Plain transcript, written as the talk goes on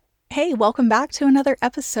Hey, welcome back to another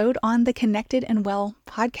episode on the Connected and Well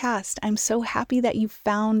podcast. I'm so happy that you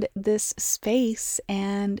found this space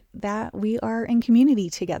and that we are in community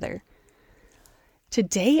together.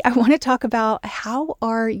 Today, I want to talk about how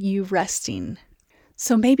are you resting?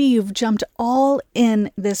 So maybe you've jumped all in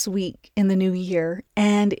this week in the new year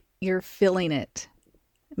and you're feeling it.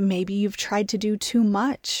 Maybe you've tried to do too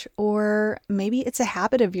much, or maybe it's a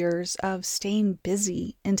habit of yours of staying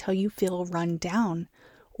busy until you feel run down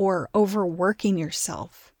or overworking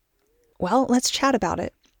yourself. Well, let's chat about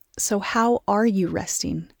it. So how are you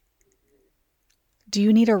resting? Do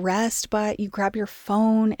you need a rest, but you grab your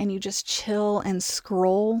phone and you just chill and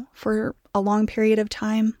scroll for a long period of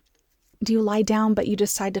time? Do you lie down, but you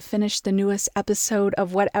decide to finish the newest episode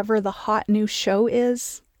of whatever the hot new show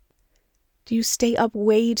is? Do you stay up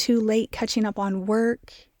way too late catching up on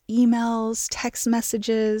work, emails, text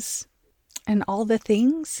messages, and all the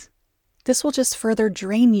things? This will just further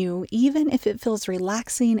drain you, even if it feels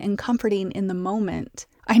relaxing and comforting in the moment.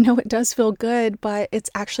 I know it does feel good, but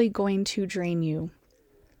it's actually going to drain you.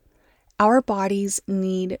 Our bodies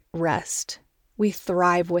need rest. We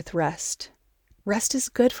thrive with rest. Rest is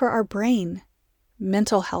good for our brain,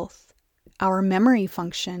 mental health, our memory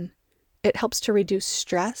function. It helps to reduce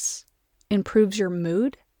stress, improves your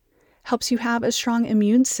mood, helps you have a strong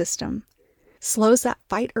immune system, slows that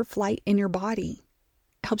fight or flight in your body,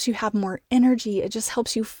 helps you have more energy. It just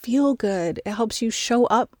helps you feel good. It helps you show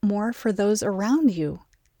up more for those around you,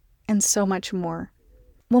 and so much more.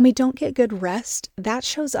 When we don't get good rest, that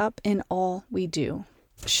shows up in all we do.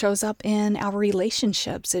 It shows up in our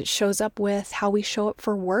relationships. It shows up with how we show up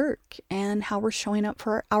for work and how we're showing up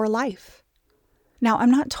for our life. Now,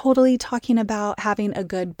 I'm not totally talking about having a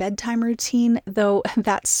good bedtime routine, though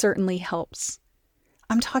that certainly helps.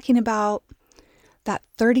 I'm talking about that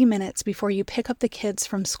 30 minutes before you pick up the kids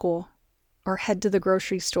from school, or head to the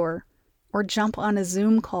grocery store, or jump on a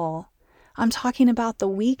Zoom call. I'm talking about the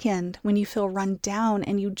weekend when you feel run down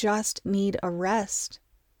and you just need a rest.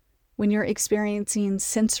 When you're experiencing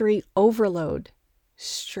sensory overload,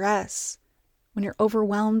 stress, when you're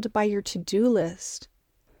overwhelmed by your to-do list,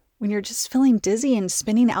 when you're just feeling dizzy and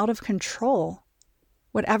spinning out of control,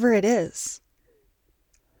 whatever it is.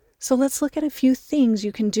 So let's look at a few things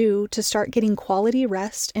you can do to start getting quality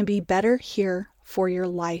rest and be better here for your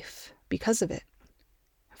life because of it.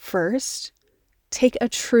 First, take a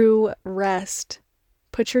true rest.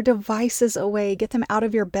 Put your devices away, get them out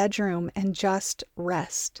of your bedroom, and just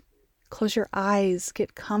rest. Close your eyes,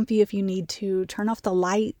 get comfy if you need to, turn off the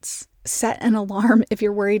lights, set an alarm if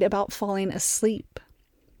you're worried about falling asleep.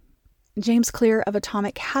 James Clear of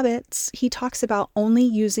Atomic Habits, he talks about only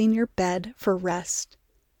using your bed for rest.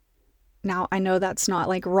 Now, I know that's not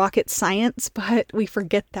like rocket science, but we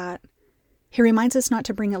forget that. He reminds us not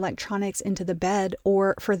to bring electronics into the bed,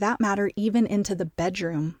 or for that matter, even into the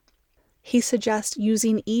bedroom. He suggests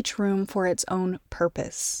using each room for its own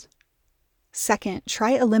purpose. Second,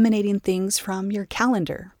 try eliminating things from your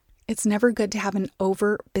calendar. It's never good to have an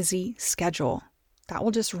over busy schedule. That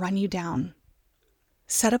will just run you down.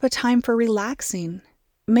 Set up a time for relaxing.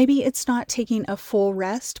 Maybe it's not taking a full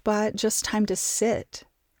rest, but just time to sit,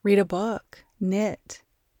 read a book, knit,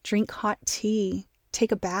 drink hot tea,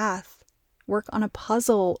 take a bath, work on a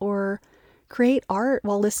puzzle, or create art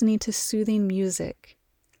while listening to soothing music.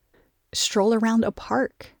 Stroll around a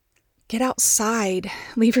park. Get outside,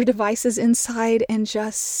 leave your devices inside and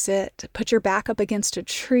just sit. Put your back up against a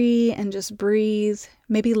tree and just breathe.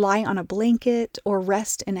 Maybe lie on a blanket or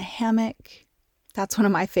rest in a hammock. That's one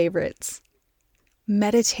of my favorites.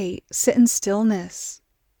 Meditate, sit in stillness.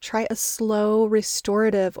 Try a slow,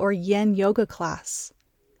 restorative or yin yoga class.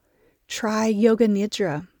 Try Yoga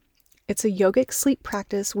Nidra. It's a yogic sleep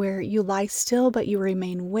practice where you lie still but you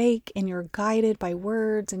remain awake and you're guided by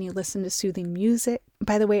words and you listen to soothing music.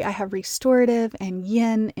 By the way, I have restorative and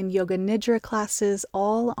yin and Yoga Nidra classes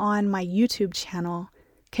all on my YouTube channel,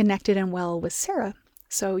 Connected and Well with Sarah.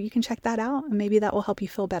 So you can check that out and maybe that will help you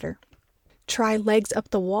feel better. Try legs up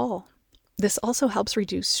the wall. This also helps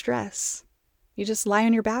reduce stress. You just lie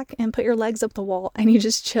on your back and put your legs up the wall and you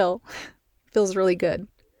just chill. Feels really good.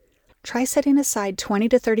 Try setting aside 20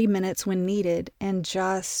 to 30 minutes when needed and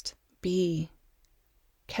just be.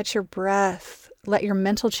 Catch your breath, let your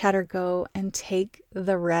mental chatter go, and take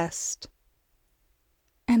the rest.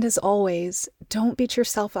 And as always, don't beat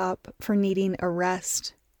yourself up for needing a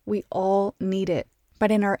rest. We all need it. But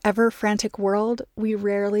in our ever-frantic world, we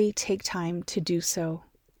rarely take time to do so.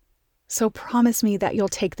 So promise me that you'll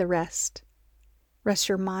take the rest. Rest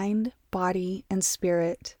your mind, body, and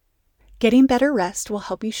spirit. Getting better rest will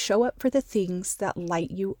help you show up for the things that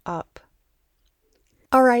light you up.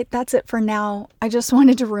 All right, that's it for now. I just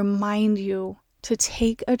wanted to remind you to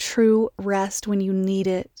take a true rest when you need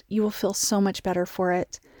it. You will feel so much better for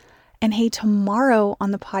it. And hey, tomorrow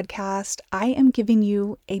on the podcast, I am giving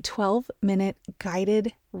you a 12-minute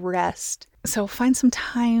guided rest. So find some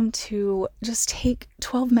time to just take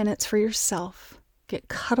 12 minutes for yourself. Get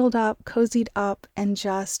cuddled up, cozied up, and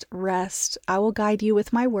just rest. I will guide you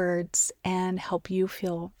with my words and help you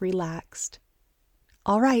feel relaxed.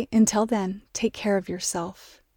 All right, until then, take care of yourself.